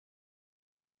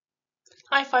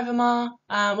Hi Fiverr,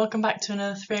 welcome back to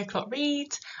another 3 o'clock read.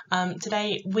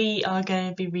 Today we are going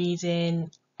to be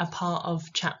reading a part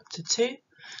of chapter 2.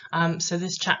 So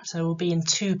this chapter will be in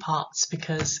 2 parts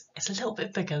because it's a little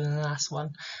bit bigger than the last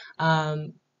one.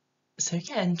 So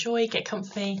yeah, enjoy, get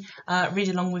comfy, read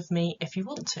along with me if you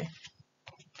want to.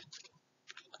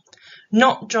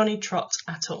 Not Johnny Trott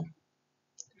at all.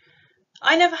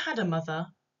 I never had a mother,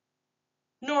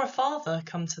 nor a father,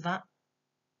 come to that,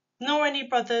 nor any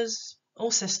brothers or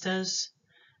sisters,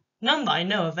 none that I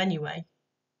know of anyway.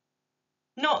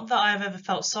 Not that I have ever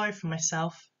felt sorry for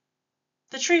myself.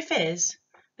 The truth is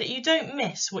that you don't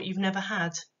miss what you've never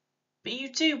had, but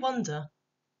you do wonder.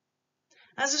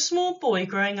 As a small boy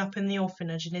growing up in the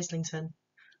orphanage in Islington,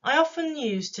 I often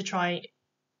used to try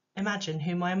imagine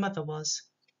who my mother was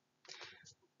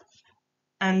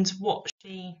and what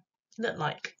she looked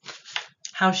like,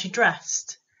 how she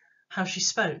dressed, how she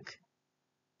spoke.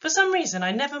 For some reason,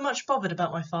 I never much bothered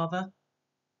about my father.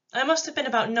 I must have been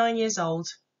about 9 years old,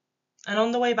 and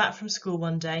on the way back from school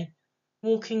one day,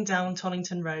 walking down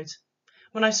Tollington Road,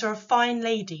 when I saw a fine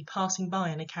lady passing by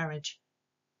in a carriage.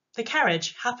 The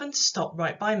carriage happened to stop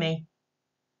right by me.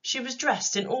 She was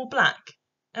dressed in all black,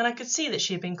 and I could see that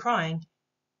she had been crying.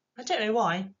 I don't know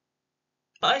why,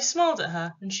 but I smiled at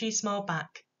her and she smiled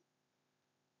back.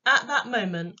 At that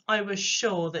moment I was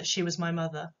sure that she was my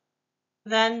mother.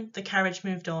 Then the carriage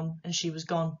moved on and she was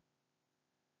gone.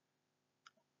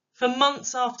 For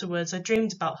months afterwards I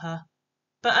dreamed about her,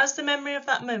 but as the memory of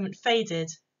that moment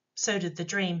faded, so did the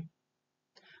dream.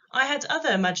 I had other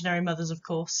imaginary mothers, of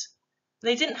course.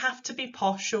 They didn't have to be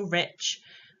posh or rich,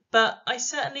 but I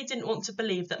certainly didn't want to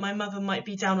believe that my mother might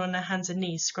be down on her hands and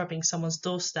knees scrubbing someone's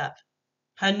doorstep,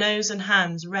 her nose and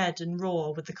hands red and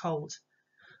raw with the cold.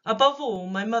 Above all,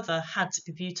 my mother had to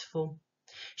be beautiful.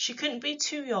 She couldn't be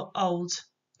too old,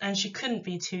 and she couldn't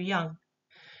be too young.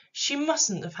 She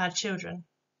mustn't have had children.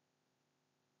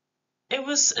 It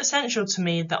was essential to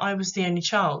me that I was the only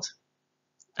child,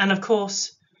 and of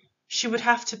course, she would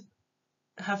have to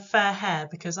have fair hair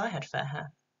because I had fair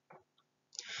hair.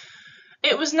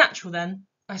 It was natural then,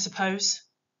 I suppose,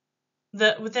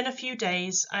 that within a few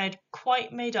days I had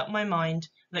quite made up my mind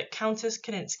that Countess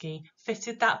Kaninsky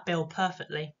fitted that bill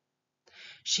perfectly.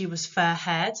 She was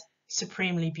fair-haired,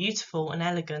 supremely beautiful and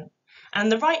elegant,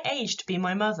 and the right age to be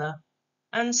my mother,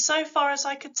 and so far as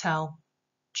I could tell,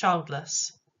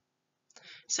 childless.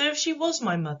 So if she was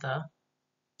my mother,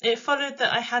 it followed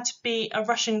that I had to be a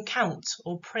Russian count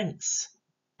or prince.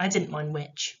 I didn't mind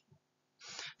which.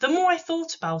 The more I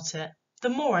thought about it, the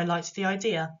more I liked the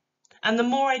idea, and the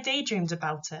more I daydreamed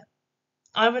about it.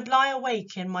 I would lie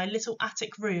awake in my little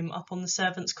attic room up on the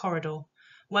servants' corridor,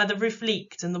 where the roof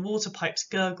leaked and the water pipes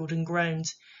gurgled and groaned,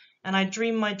 and I'd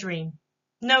dream my dream,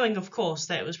 knowing, of course,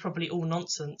 that it was probably all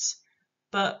nonsense,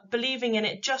 but believing in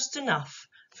it just enough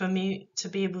for me to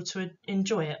be able to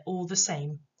enjoy it all the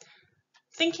same.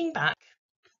 Thinking back,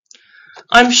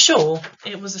 I'm sure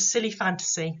it was a silly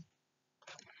fantasy,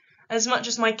 as much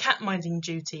as my cat-minding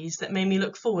duties that made me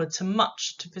look forward to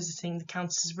much to visiting the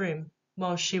Countess's room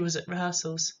while she was at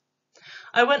rehearsals.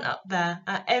 I went up there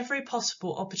at every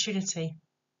possible opportunity,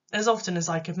 as often as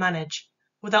I could manage,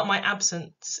 without my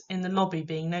absence in the lobby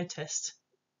being noticed.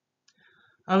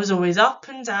 I was always up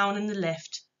and down in the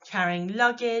lift, carrying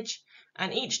luggage,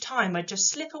 and each time I'd just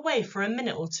slip away for a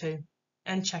minute or two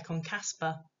and check on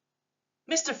Kaspar.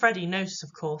 Mr. Freddy noticed,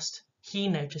 of course. He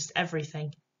noticed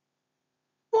everything.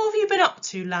 "What have you been up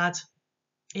to, lad?"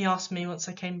 he asked me once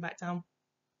I came back down.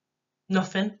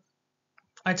 "Nothing,"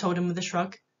 I told him with a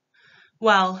shrug.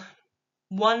 "Well,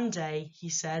 one day," he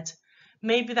said,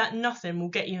 "maybe that nothing will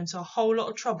get you into a whole lot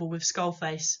of trouble with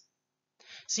Skullface.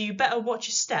 So you better watch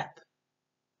your step."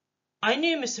 I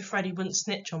knew Mr. Freddy wouldn't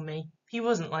snitch on me. He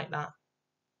wasn't like that.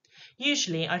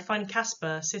 Usually I'd find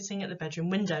Kaspar sitting at the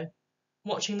bedroom window,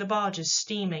 watching the barges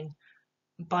steaming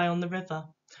by on the river,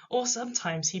 or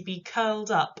sometimes he'd be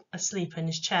curled up asleep in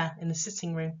his chair in the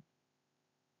sitting room.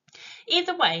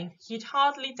 Either way, he'd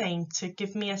hardly deign to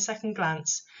give me a second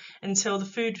glance until the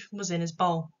food was in his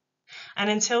bowl, and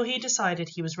until he decided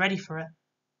he was ready for it.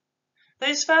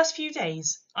 Those first few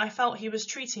days, I felt he was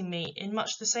treating me in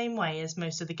much the same way as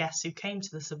most of the guests who came to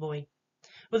the Savoy,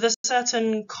 with a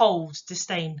certain cold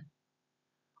disdain.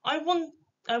 I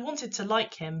wanted to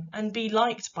like him and be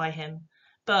liked by him,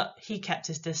 but he kept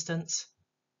his distance.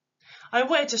 I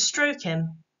wanted to stroke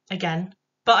him again,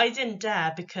 but I didn't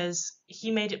dare because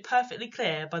he made it perfectly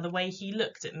clear by the way he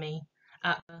looked at me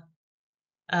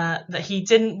that he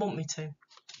didn't want me to.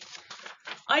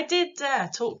 I did dare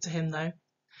talk to him though,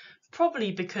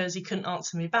 probably because he couldn't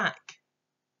answer me back.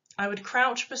 I would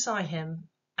crouch beside him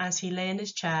as he lay in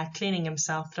his chair cleaning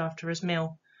himself after his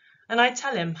meal, and I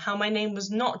tell him how my name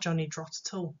was not Johnny Trott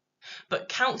at all, but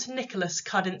Count Nicholas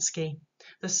Kardinsky,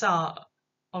 the Tsar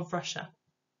of Russia.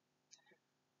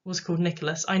 Was called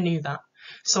Nicholas, I knew that,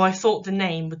 so I thought the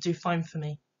name would do fine for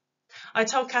me. I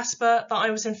told Kaspar that I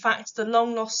was in fact the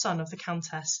long-lost son of the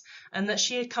Countess, and that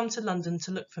she had come to London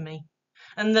to look for me,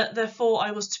 and that therefore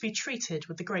I was to be treated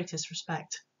with the greatest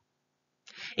respect.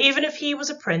 Even if he was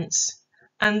a prince,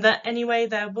 and that anyway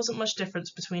there wasn't much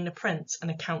difference between a prince and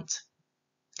a count.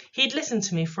 He'd listened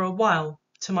to me for a while,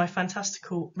 to my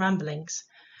fantastical ramblings,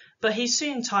 but he'd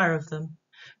soon tire of them,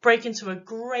 break into a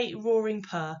great roaring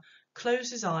purr, close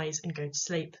his eyes and go to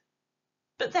sleep.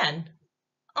 But then,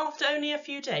 after only a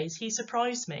few days, he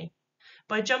surprised me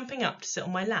by jumping up to sit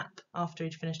on my lap after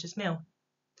he'd finished his meal.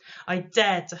 I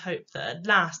dared to hope that at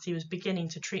last he was beginning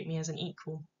to treat me as an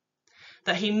equal,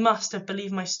 that he must have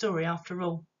believed my story after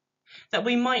all, that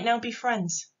we might now be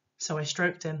friends, so I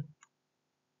stroked him.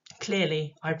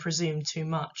 Clearly, I presumed too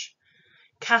much.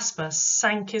 Kaspar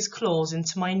sank his claws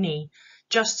into my knee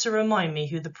just to remind me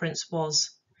who the prince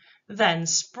was, then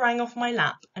sprang off my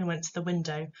lap and went to the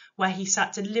window, where he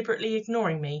sat deliberately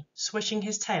ignoring me, swishing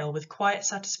his tail with quiet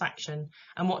satisfaction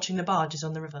and watching the barges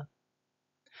on the river.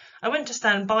 I went to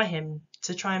stand by him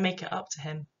to try and make it up to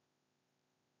him.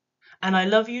 "And I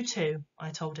love you too,"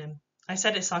 I told him. I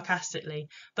said it sarcastically,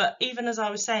 but even as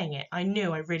I was saying it, I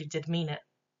knew I really did mean it.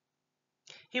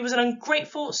 He was an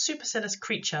ungrateful, supercilious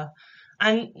creature,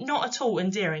 and not at all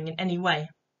endearing in any way.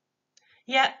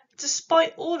 Yet,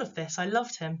 despite all of this, I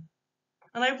loved him,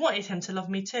 and I wanted him to love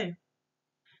me too.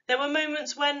 There were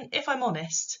moments when, if I'm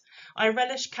honest, I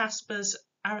relished Kaspar's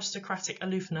aristocratic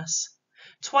aloofness.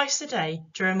 Twice a day,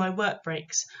 during my work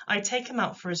breaks, I'd take him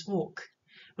out for his walk.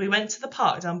 We went to the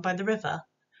park down by the river,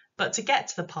 but to get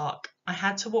to the park, I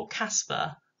had to walk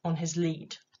Kaspar on his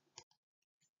lead.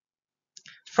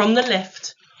 From the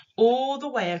lift, all the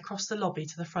way across the lobby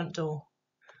to the front door.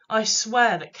 I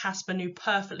swear that Kaspar knew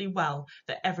perfectly well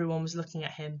that everyone was looking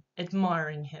at him,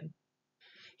 admiring him.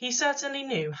 He certainly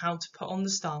knew how to put on the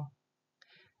style.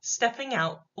 Stepping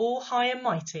out all high and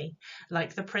mighty,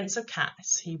 like the Prince of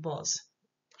Cats he was,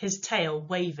 his tail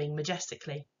waving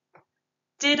majestically.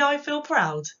 Did I feel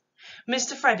proud?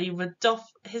 Mr. Freddy would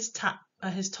doff his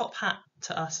top hat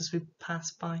to us as we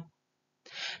passed by.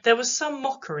 There was some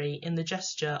mockery in the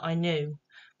gesture, I knew,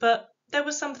 but there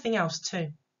was something else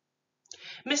too.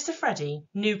 Mr. Freddy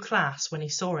knew class when he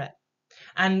saw it,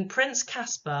 and Prince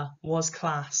Kaspar was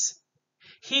class.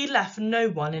 He left no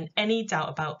one in any doubt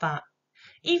about that.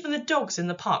 Even the dogs in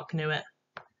the park knew it.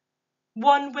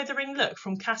 One withering look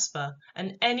from Kaspar,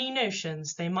 and any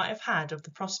notions they might have had of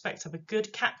the prospect of a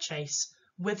good cat chase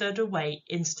withered away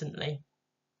instantly.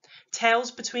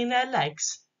 Tails between their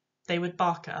legs, they would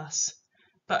bark at us,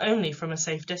 but only from a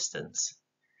safe distance.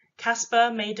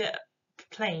 Kaspar made it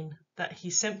plain that he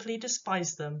simply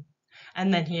despised them,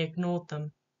 and then he ignored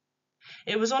them.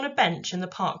 It was on a bench in the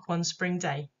park one spring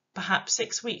day, perhaps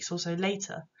 6 weeks or so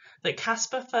later, that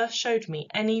Kaspar first showed me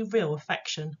any real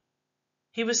affection.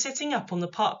 He was sitting up on the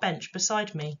park bench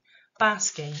beside me,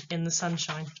 basking in the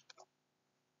sunshine,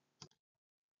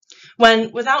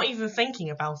 when, without even thinking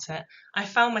about it, I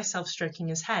found myself stroking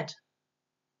his head.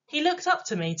 He looked up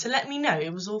to me to let me know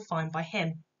it was all fine by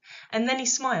him, and then he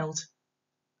smiled.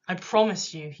 I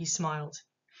promise you he smiled.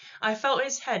 I felt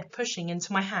his head pushing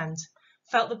into my hand,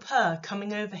 felt the purr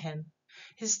coming over him.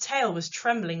 His tail was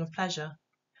trembling with pleasure.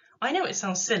 I know it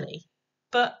sounds silly,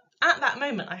 but at that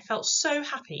moment I felt so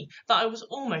happy that I was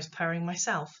almost purring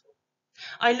myself.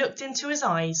 I looked into his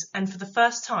eyes, and for the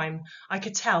first time I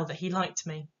could tell that he liked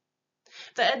me.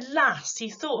 That at last he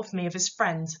thought of me as his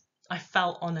friend. I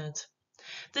felt honoured.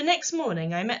 The next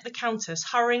morning I met the Countess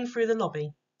hurrying through the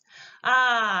lobby.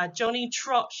 "Ah, Johnny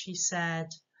Trott," she said,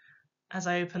 as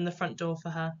I opened the front door for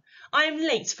her. "I am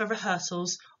late for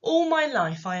rehearsals. All my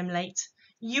life I am late.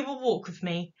 You will walk with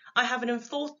me. I have an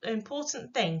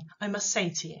important thing I must say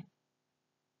to you."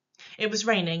 It was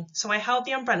raining, so I held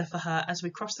the umbrella for her as we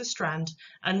crossed the Strand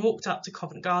and walked up to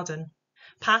Covent Garden,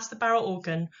 past the barrel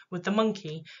organ with the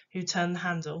monkey who turned the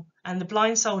handle, and the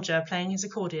blind soldier playing his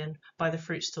accordion by the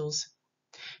fruit stalls.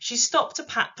 She stopped to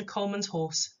pat the coalman's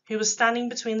horse, who was standing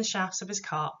between the shafts of his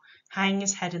cart, hanging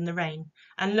his head in the rain,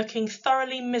 and looking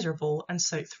thoroughly miserable and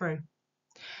soaked through.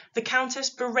 The Countess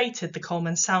berated the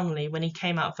coalman soundly when he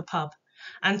came out of the pub,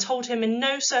 and told him in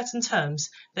no certain terms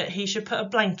that he should put a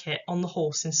blanket on the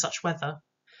horse in such weather,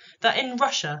 that in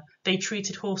Russia they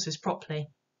treated horses properly.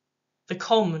 The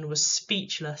coalman was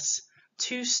speechless,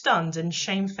 too stunned and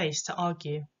shamefaced to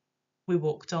argue. We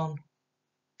walked on.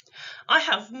 I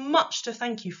have much to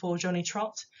thank you for, Johnny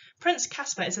Trott. Prince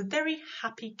Kaspar is a very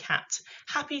happy cat,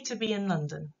 happy to be in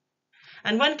London.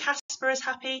 And when Kaspar is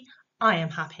happy, I am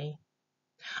happy.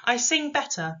 I sing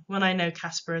better when I know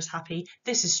Kaspar is happy.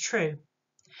 This is true.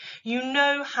 You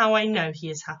know how I know he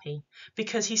is happy,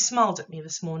 because he smiled at me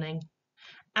this morning.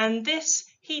 And this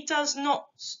he does not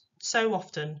so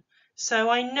often, so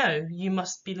I know you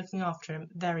must be looking after him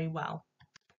very well.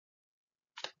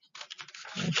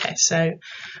 Okay, so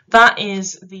that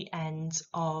is the end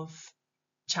of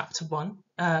chapter 1.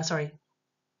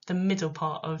 The middle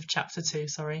part of chapter 2,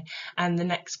 and the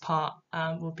next part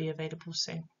will be available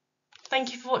soon.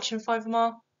 Thank you for watching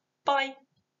 5MR. Bye!